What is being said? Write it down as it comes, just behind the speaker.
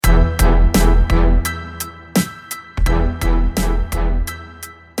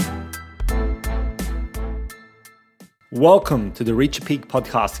Welcome to the Reach Your Peak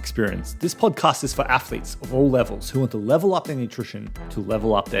podcast experience. This podcast is for athletes of all levels who want to level up their nutrition to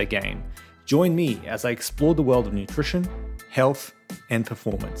level up their game. Join me as I explore the world of nutrition, health, and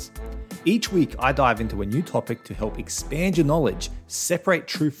performance. Each week, I dive into a new topic to help expand your knowledge, separate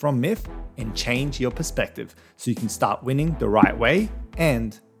truth from myth, and change your perspective so you can start winning the right way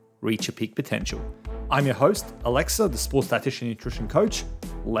and reach your peak potential. I'm your host, Alexa, the sports dietitian nutrition coach.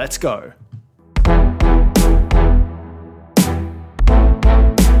 Let's go.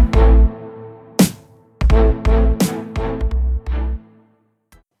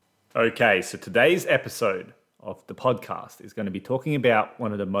 Okay, so today's episode of the podcast is going to be talking about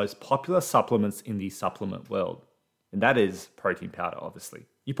one of the most popular supplements in the supplement world, and that is protein powder, obviously.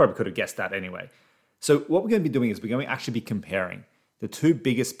 You probably could have guessed that anyway. So what we're going to be doing is we're going to actually be comparing the two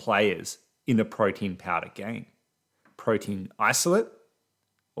biggest players in the protein powder game. Protein isolate,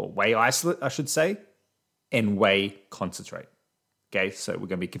 or whey isolate, I should say, and whey concentrate. Okay, so we're going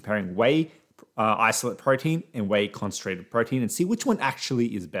to be comparing whey isolate protein and whey concentrated protein and see which one actually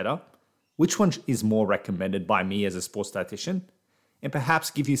is better, which one is more recommended by me as a sports dietitian, and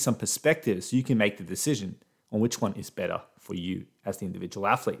perhaps give you some perspective so you can make the decision on which one is better for you as the individual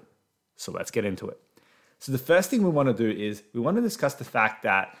athlete. So let's get into it. So the first thing we want to do is we want to discuss the fact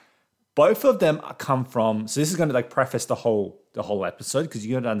that both of them come from, so this is going to preface the whole episode because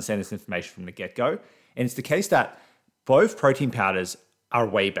you got to understand this information from the get-go. And it's the case that both protein powders are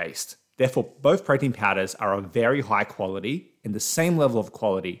whey-based. Therefore, both protein powders are of very high quality and the same level of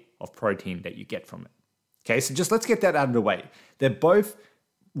quality of protein that you get from it. Okay, so just let's get that out of the way. They're both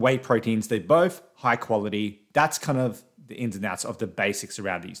whey proteins. They're both high quality. That's kind of the ins and outs of the basics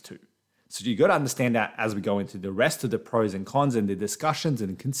around these two. So you got to understand that as we go into the rest of the pros and cons and the discussions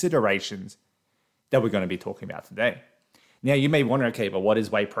and considerations that we're going to be talking about today. Now, you may wonder, okay, but what is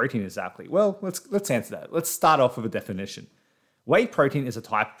whey protein exactly? Well, let's answer that. Let's start off with a definition. Whey protein is a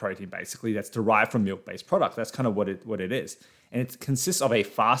type of protein, basically, that's derived from milk-based products. That's kind of what it is. And it consists of a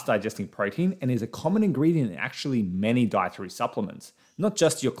fast-digesting protein and is a common ingredient in actually many dietary supplements, not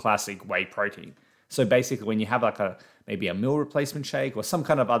just your classic whey protein. So basically, when you have maybe a meal replacement shake or some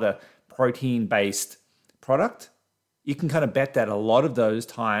kind of other protein-based product, you can kind of bet that a lot of those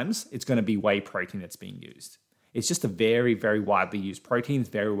times it's going to be whey protein that's being used. It's just a very, very widely used protein. It's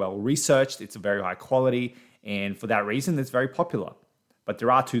very well researched. It's a very high quality. And for that reason, it's very popular. But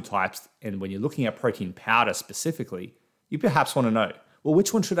there are two types. And when you're looking at protein powder specifically, you perhaps want to know, well,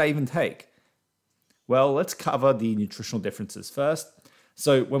 which one should I even take? Well, let's cover the nutritional differences first.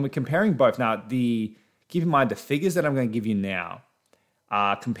 So when we're comparing both, keep in mind the figures that I'm going to give you now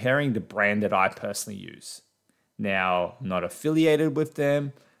are comparing the brand that I personally use. Now, I'm not affiliated with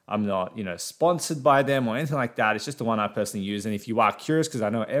them. I'm not, sponsored by them or anything like that. It's just the one I personally use. And if you are curious, because I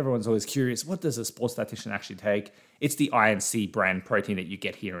know everyone's always curious, what does a sports dietitian actually take? It's the INC brand protein that you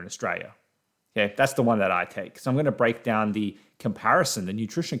get here in Australia. Okay, that's the one that I take. So I'm going to break down the comparison, the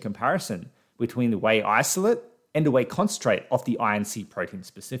nutrition comparison between the whey isolate and the whey concentrate of the INC protein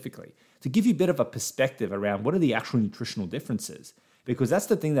specifically, to give you a bit of a perspective around what are the actual nutritional differences. Because that's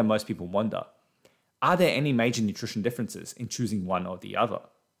the thing that most people wonder. Are there any major nutrition differences in choosing one or the other?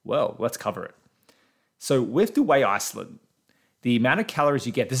 Well, let's cover it. So with the whey isolate, the amount of calories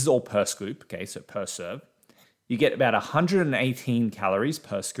you get, this is all per scoop, okay, so per serve, you get about 118 calories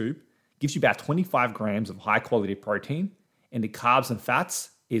per scoop, gives you about 25 grams of high quality protein, and the carbs and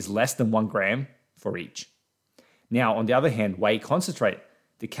fats is less than 1 gram for each. Now, on the other hand, whey concentrate,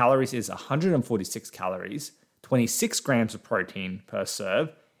 the calories is 146 calories, 26 grams of protein per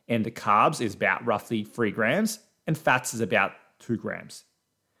serve, and the carbs is about roughly 3 grams, and fats is about 2 grams.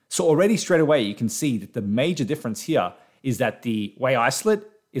 So already straight away, you can see that the major difference here is that the whey isolate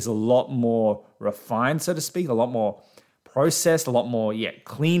is a lot more refined, so to speak, a lot more processed, a lot more,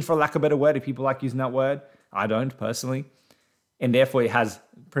 clean, for lack of a better word, if people like using that word. I don't personally. And therefore, it has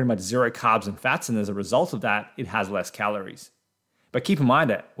pretty much zero carbs and fats, and as a result of that, it has less calories. But keep in mind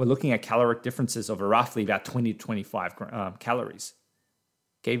that we're looking at caloric differences of roughly about 20 to 25 calories.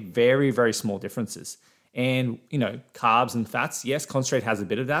 Okay, very, very small differences. And, carbs and fats, yes, concentrate has a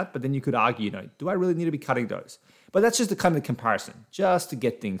bit of that, but then you could argue, do I really need to be cutting those? But that's just the kind of comparison, just to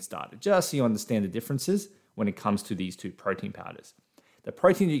get things started, just so you understand the differences when it comes to these two protein powders. The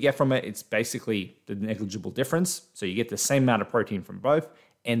protein you get from it, it's basically the negligible difference. So you get the same amount of protein from both,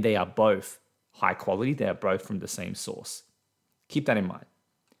 and they are both high quality. They are both from the same source. Keep that in mind.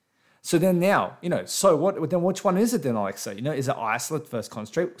 So then now, so what? Then which one is it then, Alexa? Is it isolate versus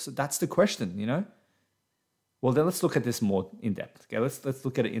concentrate? So that's the question, Well, then let's look at this more in depth. Okay, let's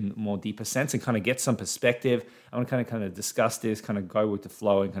look at it in more deeper sense and kind of get some perspective. I want to kind of discuss this, kind of go with the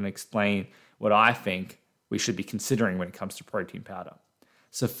flow and kind of explain what I think we should be considering when it comes to protein powder.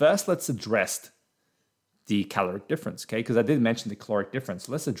 So first, let's address the caloric difference, okay? Because I did mention the caloric difference.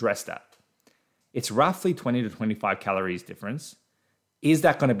 So let's address that. It's roughly 20 to 25 calories difference. Is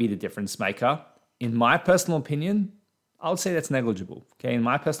that going to be the difference maker? In my personal opinion, I would say that's negligible, okay? In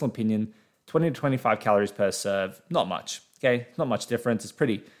my personal opinion, 20 to 25 calories per serve, not much, okay? Not much difference. It's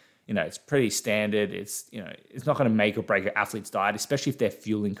pretty, it's pretty standard. It's not going to make or break an athlete's diet, especially if they're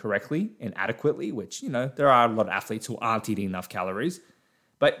fueling correctly and adequately, which, there are a lot of athletes who aren't eating enough calories.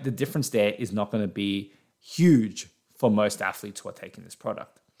 But the difference there is not going to be huge for most athletes who are taking this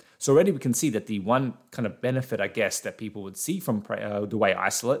product. So already we can see that the one kind of benefit, I guess, that people would see from the whey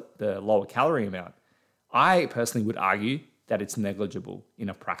isolate, the lower calorie amount, I personally would argue that it's negligible in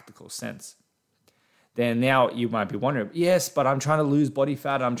a practical sense. Then now you might be wondering, yes, but I'm trying to lose body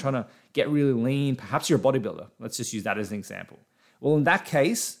fat. I'm trying to get really lean. Perhaps you're a bodybuilder. Let's just use that as an example. Well, in that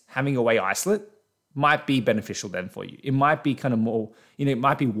case, having a whey isolate might be beneficial then for you. It might be kind of more, it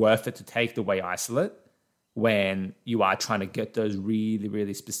might be worth it to take the whey isolate when you are trying to get those really,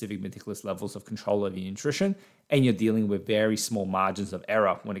 really specific, meticulous levels of control over your nutrition, and you're dealing with very small margins of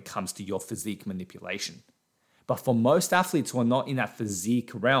error when it comes to your physique manipulation. But for most athletes who are not in that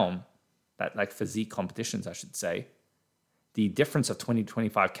physique realm, that like physique competitions, I should say, the difference of 20 to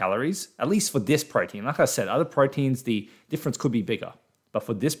 25 calories, at least for this protein, like I said, other proteins, the difference could be bigger. But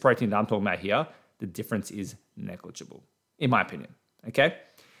for this protein that I'm talking about here, the difference is negligible, in my opinion, okay?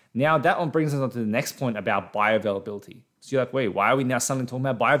 Now, that one brings us on to the next point about bioavailability. So you're like, wait, why are we now suddenly talking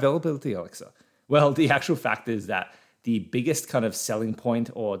about bioavailability, Alexa? Well, the actual fact is that the biggest kind of selling point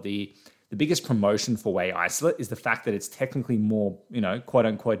or the biggest promotion for whey isolate is the fact that it's technically more, quote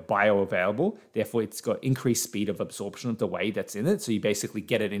unquote, bioavailable. Therefore, it's got increased speed of absorption of the whey that's in it. So you basically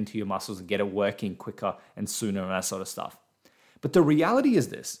get it into your muscles and get it working quicker and sooner and that sort of stuff. But the reality is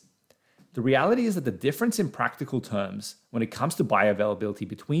this. The reality is that the difference in practical terms when it comes to bioavailability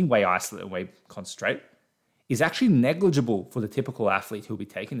between whey isolate and whey concentrate is actually negligible for the typical athlete who will be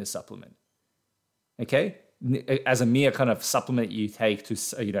taking this supplement. Okay? As a mere kind of supplement you take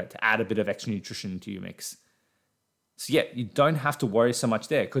to add a bit of extra nutrition into your mix. So yeah, you don't have to worry so much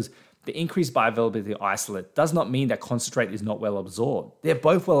there because the increased bioavailability of isolate does not mean that concentrate is not well absorbed. They're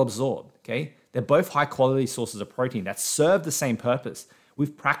both well absorbed, okay? They're both high quality sources of protein that serve the same purpose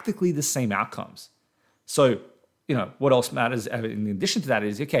with practically the same outcomes. So, what else matters in addition to that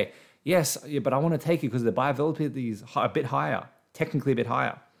is, okay, yes, but I want to take it because the bioavailability is a bit higher, technically a bit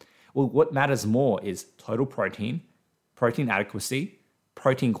higher. Well, what matters more is total protein, protein adequacy,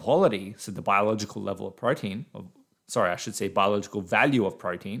 protein quality, so the biological level of protein, biological value of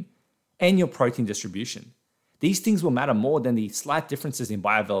protein, and your protein distribution. These things will matter more than the slight differences in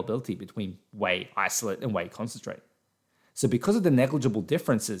bioavailability between whey isolate and whey concentrate. So because of the negligible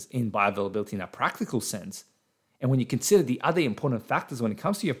differences in bioavailability in a practical sense, and when you consider the other important factors when it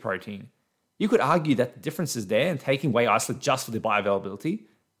comes to your protein, you could argue that the difference is there and taking whey isolate just for the bioavailability,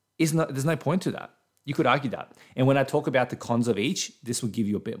 there's no point to that. You could argue that. And when I talk about the cons of each, this will give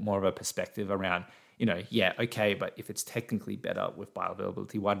you a bit more of a perspective around, but if it's technically better with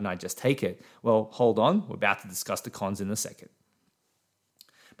bioavailability, why didn't I just take it? Well, hold on. We're about to discuss the cons in a second.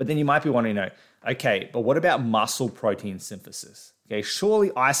 But then you might be wondering, okay, but what about muscle protein synthesis? Okay,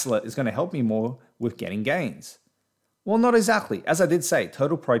 surely isolate is going to help me more with getting gains. Well, not exactly. As I did say,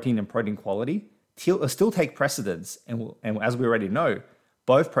 total protein and protein quality still take precedence. And as we already know,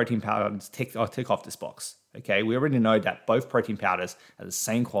 both protein powders tick off this box. Okay, we already know that both protein powders are the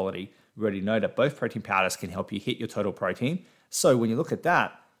same quality. We already know that both protein powders can help you hit your total protein. So when you look at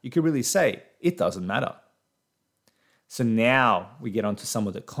that, you could really say it doesn't matter. So now we get onto some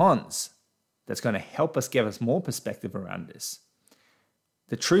of the cons that's going to help us give us more perspective around this.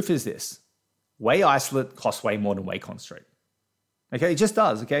 The truth is this. Whey isolate costs way more than whey concentrate. Okay, it just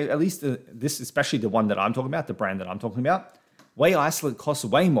does. Okay, at least this, especially the one that I'm talking about, the brand that I'm talking about, whey isolate costs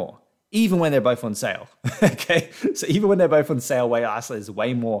way more, even when they're both on sale. Okay, so even when they're both on sale, whey isolate is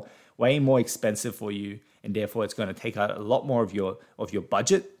way more expensive for you, and therefore it's going to take out a lot more of your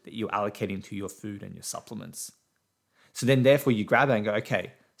budget that you're allocating to your food and your supplements. So then therefore you grab that and go,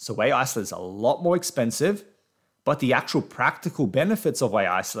 okay, so whey isolate is a lot more expensive, but the actual practical benefits of whey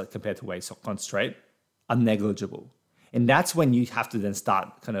isolate compared to whey concentrate are negligible. And that's when you have to then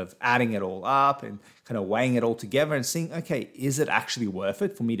start kind of adding it all up and kind of weighing it all together and seeing, okay, is it actually worth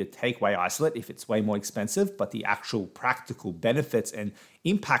it for me to take whey isolate if it's way more expensive, but the actual practical benefits and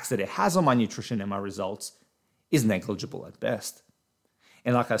impacts that it has on my nutrition and my results is negligible at best.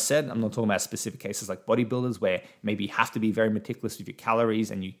 And like I said, I'm not talking about specific cases like bodybuilders where maybe you have to be very meticulous with your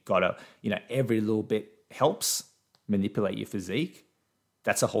calories and you gotta, every little bit helps manipulate your physique.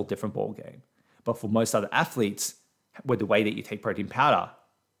 That's a whole different ballgame. But for most other athletes, with the way that you take protein powder,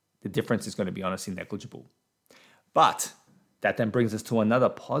 the difference is going to be honestly negligible. But that then brings us to another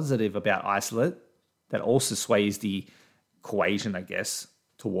positive about isolate that also sways the equation, I guess,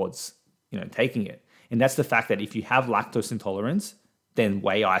 towards taking it. And that's the fact that if you have lactose intolerance, then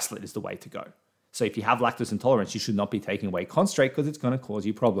whey isolate is the way to go. So if you have lactose intolerance, you should not be taking whey concentrate because it's going to cause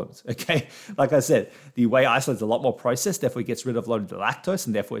you problems, okay? Like I said, the whey isolate is a lot more processed, therefore it gets rid of a lot of the lactose,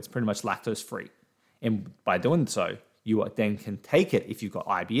 and therefore it's pretty much lactose-free. And by doing so, you then can take it if you've got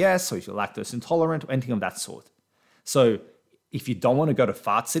IBS or if you're lactose intolerant or anything of that sort. So if you don't want to go to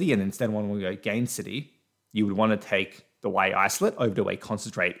fat city and instead want to go to gain city, you would want to take the whey isolate over the whey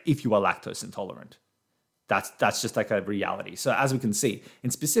concentrate if you are lactose intolerant. That's just like a reality. So as we can see, in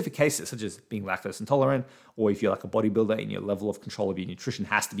specific cases, such as being lactose intolerant, or if you're like a bodybuilder and your level of control of your nutrition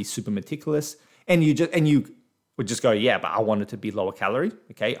has to be super meticulous, and you would just go, yeah, but I want it to be lower calorie,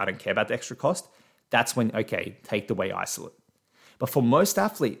 okay? I don't care about the extra cost. That's when, okay, take the whey isolate. But for most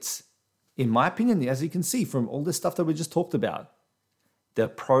athletes, in my opinion, as you can see from all this stuff that we just talked about, the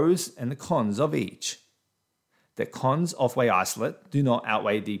pros and the cons of each, the cons of whey isolate do not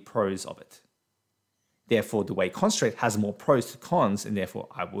outweigh the pros of it. Therefore, the whey concentrate has more pros to cons, and therefore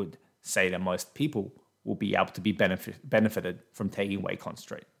I would say that most people will be able to be benefited from taking whey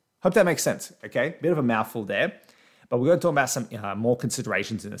concentrate. Hope that makes sense, okay? Bit of a mouthful there, but we're going to talk about some more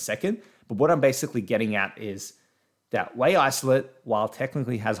considerations in a second. But what I'm basically getting at is that whey isolate, while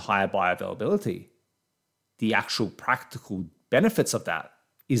technically has higher bioavailability, the actual practical benefits of that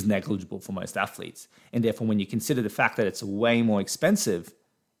is negligible for most athletes. And therefore, when you consider the fact that it's way more expensive,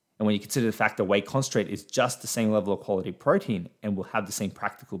 and when you consider the fact that whey concentrate is just the same level of quality protein and will have the same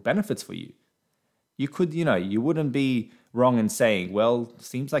practical benefits for you, you wouldn't be wrong in saying, well,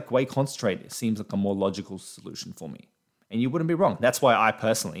 seems like whey concentrate seems like a more logical solution for me. And you wouldn't be wrong. That's why I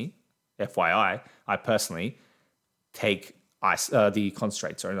personally, FYI, take the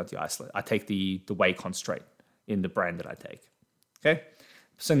concentrate, sorry, not the isolate. I take the whey concentrate in the brand that I take. Okay?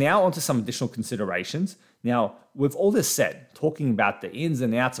 So now onto some additional considerations. Now, with all this said, talking about the ins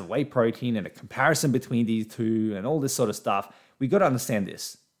and outs of whey protein and a comparison between these two and all this sort of stuff, we got to understand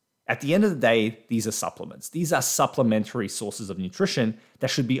this. At the end of the day, these are supplements. These are supplementary sources of nutrition that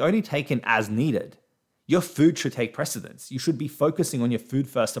should be only taken as needed. Your food should take precedence. You should be focusing on your food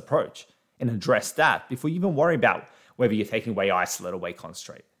first approach and address that before you even worry about whether you're taking whey isolate or whey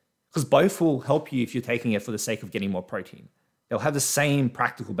concentrate. Because both will help you if you're taking it for the sake of getting more protein. They'll have the same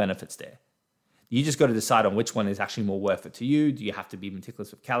practical benefits there. You just got to decide on which one is actually more worth it to you. Do you have to be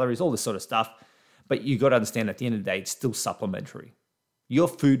meticulous with calories, all this sort of stuff. But you got to understand at the end of the day, it's still supplementary. Your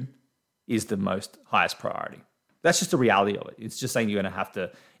food is the most highest priority. That's just the reality of it. It's just saying you're going to have to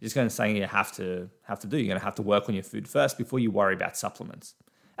do. You're going to have to work on your food first before you worry about supplements.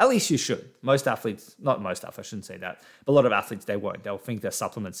 At least you should. Most athletes, not most athletes, I shouldn't say that, but a lot of athletes, they won't. They'll think that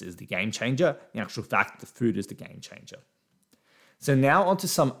supplements is the game changer. In actual fact, the food is the game changer. So now onto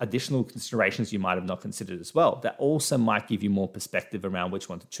some additional considerations you might have not considered as well that also might give you more perspective around which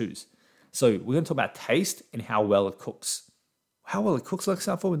one to choose. So we're going to talk about taste and how well it cooks. How well it cooks, like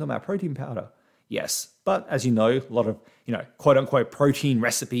example, we're talking about protein powder. Yes, but as you know, a lot of, quote unquote protein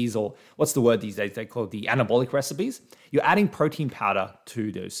recipes, or what's the word these days? They call it the anabolic recipes. You're adding protein powder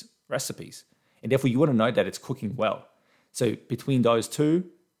to those recipes. And therefore you want to know that it's cooking well. So between those two,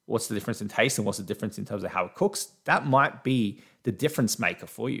 what's the difference in taste and what's the difference in terms of how it cooks? That might be the difference maker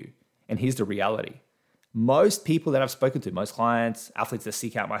for you. And here's the reality. Most people that I've spoken to, most clients, athletes that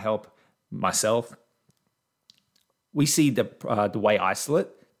seek out my help, myself, we see the whey isolate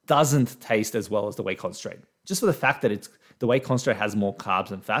doesn't taste as well as the whey concentrate. Just for the fact that the whey concentrate has more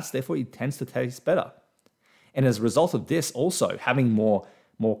carbs and fats, therefore it tends to taste better. And as a result of this also, having more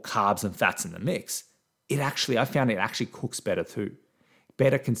carbs and fats in the mix, I found it actually cooks better too.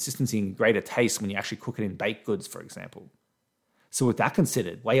 Better consistency and greater taste when you actually cook it in baked goods, for example. So with that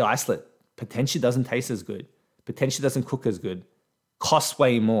considered, whey isolate potentially doesn't taste as good, potentially doesn't cook as good, costs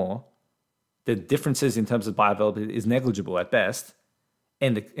way more. The differences in terms of bioavailability is negligible at best,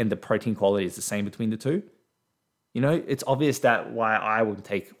 and the protein quality is the same between the two. It's obvious that why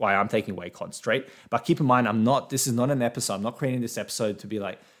I'm taking whey concentrate. But keep in mind, this is not an episode. I'm not creating this episode to be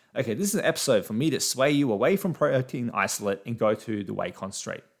like, okay, this is an episode for me to sway you away from protein isolate and go to the whey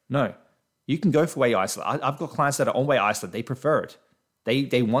concentrate. No, you can go for whey isolate. I've got clients that are on whey isolate. They prefer it.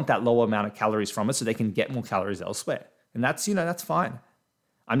 They want that lower amount of calories from it so they can get more calories elsewhere. And that's fine.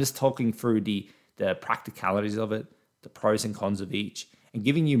 I'm just talking through the practicalities of it, the pros and cons of each, and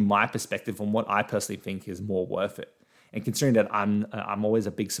giving you my perspective on what I personally think is more worth it. And considering that I'm always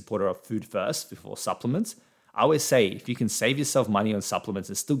a big supporter of food first before supplements, I always say if you can save yourself money on supplements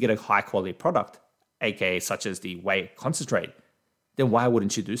and still get a high quality product, aka such as the whey concentrate, then why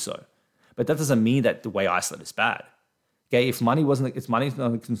wouldn't you do so? But that doesn't mean that the whey isolate is bad. Okay, if money's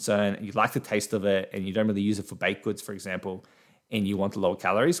not a concern, and you like the taste of it, and you don't really use it for baked goods, for example, and you want the lower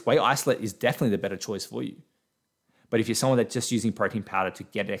calories, whey isolate is definitely the better choice for you. But if you're someone that's just using protein powder to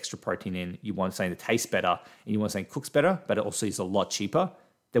get extra protein in, you want something that tastes better, and you want something that cooks better, but it also is a lot cheaper,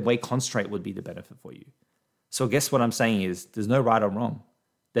 then whey concentrate would be the benefit for you. So I guess what I'm saying is there's no right or wrong.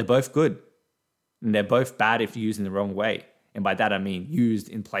 They're both good, and they're both bad if you're using the wrong way. And by that I mean used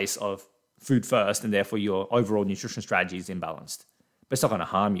in place of food first, and therefore your overall nutrition strategy is imbalanced. But it's not going to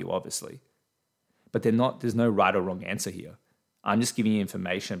harm you, obviously. But there's no right or wrong answer here. I'm just giving you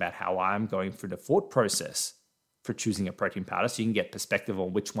information about how I'm going through the thought process for choosing a protein powder so you can get perspective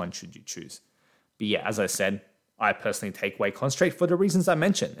on which one should you choose. But yeah, as I said, I personally take whey concentrate for the reasons I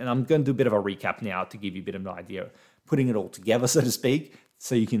mentioned. And I'm going to do a bit of a recap now to give you a bit of an idea, putting it all together, so to speak,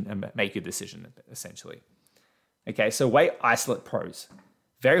 so you can make your decision, essentially. Okay, so whey isolate pros.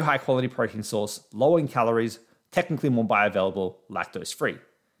 Very high quality protein source, low in calories, technically more bioavailable, lactose free.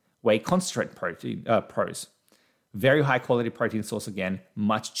 Whey concentrate pros. Very high quality protein source again,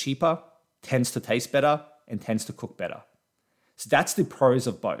 much cheaper, tends to taste better, and tends to cook better. So that's the pros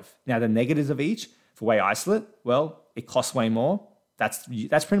of both. Now the negatives of each, for whey isolate, well, it costs way more. That's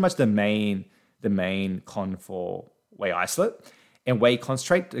pretty much the main con for whey isolate. And whey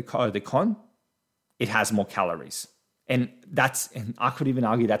concentrate, the con, it has more calories. And I could even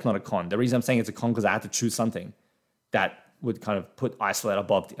argue that's not a con. The reason I'm saying it's a con because I had to choose something that would kind of put isolate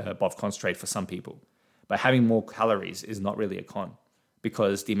above concentrate for some people. But having more calories is not really a con,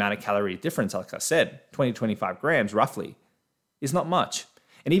 because the amount of calorie difference, like I said, 20 to 25 grams roughly, is not much.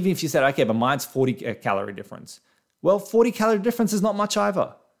 And even if you said, okay, but mine's 40 calorie difference. Well, 40 calorie difference is not much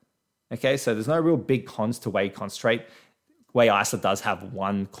either. Okay, so there's no real big cons to whey concentrate. Whey isolate does have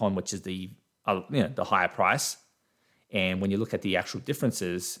one con, which is the higher price. And when you look at the actual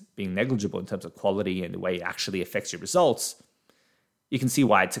differences being negligible in terms of quality and the way it actually affects your results, you can see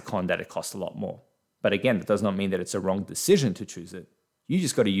why it's a con that it costs a lot more. But again, that does not mean that it's a wrong decision to choose it. You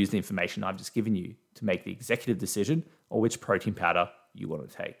just got to use the information I've just given you to make the executive decision on which protein powder you want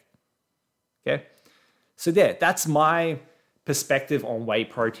to take. Okay? So there, that's my perspective on whey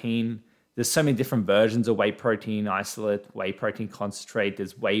protein. There's so many different versions of whey protein isolate, whey protein concentrate.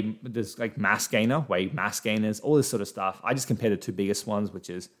 There's like mass gainer, whey mass gainers, all this sort of stuff. I just compare the two biggest ones, which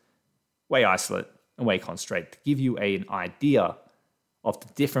is whey isolate and whey concentrate, to give you an idea of the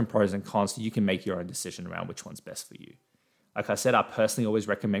different pros and cons so you can make your own decision around which one's best for you. Like I said, I personally always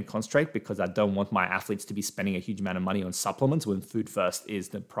recommend concentrate because I don't want my athletes to be spending a huge amount of money on supplements when food first is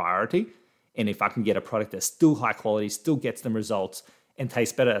the priority. And if I can get a product that's still high quality, still gets them results, and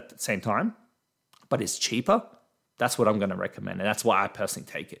tastes better at the same time, but is cheaper, that's what I'm going to recommend. And that's why I personally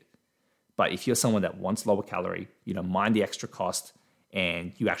take it. But if you're someone that wants lower calorie, you don't mind the extra cost,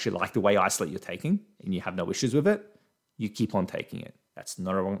 and you actually like the whey isolate you're taking, and you have no issues with it, you keep on taking it. That's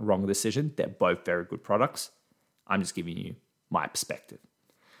not a wrong decision. They're both very good products. I'm just giving you my perspective.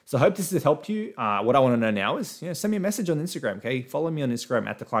 So I hope this has helped you. What I want to know now is, send me a message on Instagram, okay? Follow me on Instagram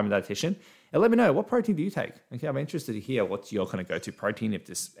at The Climbing Dietitian, and let me know, what protein do you take? Okay, I'm interested to hear what's your kind of go-to protein if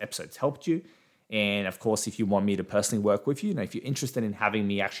this episode's helped you. And of course, if you want me to personally work with you, if you're interested in having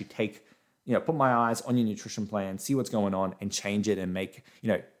me actually put my eyes on your nutrition plan, see what's going on, and change it and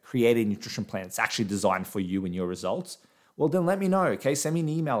create a nutrition plan that's actually designed for you and your results, well, then let me know, okay? Send me an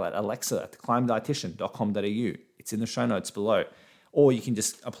email at alexa@theclimbingdietitian.com.au. It's in the show notes below. Or you can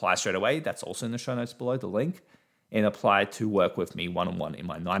just apply straight away. That's also in the show notes below, the link, and apply to work with me one-on-one in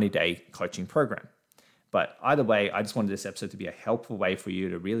my 90-day coaching program. But either way, I just wanted this episode to be a helpful way for you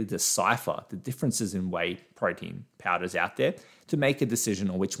to really decipher the differences in whey protein powders out there to make a decision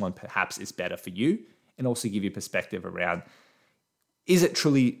on which one perhaps is better for you, and also give you perspective around, does it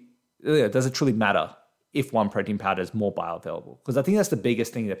truly matter if one protein powder is more bioavailable? Because I think that's the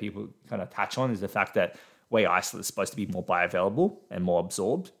biggest thing that people kind of touch on, is the fact that whey isolate is supposed to be more bioavailable and more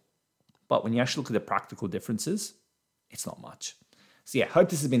absorbed. But when you actually look at the practical differences, it's not much. So yeah, hope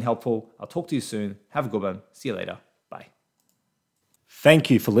this has been helpful. I'll talk to you soon. Have a good one. See you later. Bye. Thank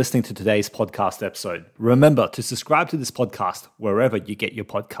you for listening to today's podcast episode. Remember to subscribe to this podcast wherever you get your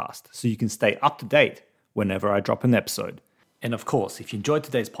podcast so you can stay up to date whenever I drop an episode. And of course, if you enjoyed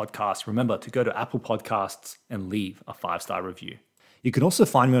today's podcast, remember to go to Apple Podcasts and leave a 5-star review. You can also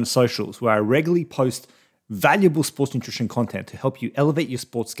find me on socials where I regularly post valuable sports nutrition content to help you elevate your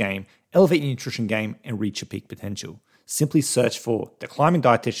sports game, elevate your nutrition game, and reach your peak potential. Simply search for The Climbing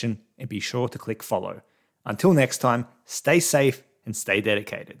Dietitian and be sure to click follow. Until next time, stay safe and stay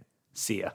dedicated. See ya.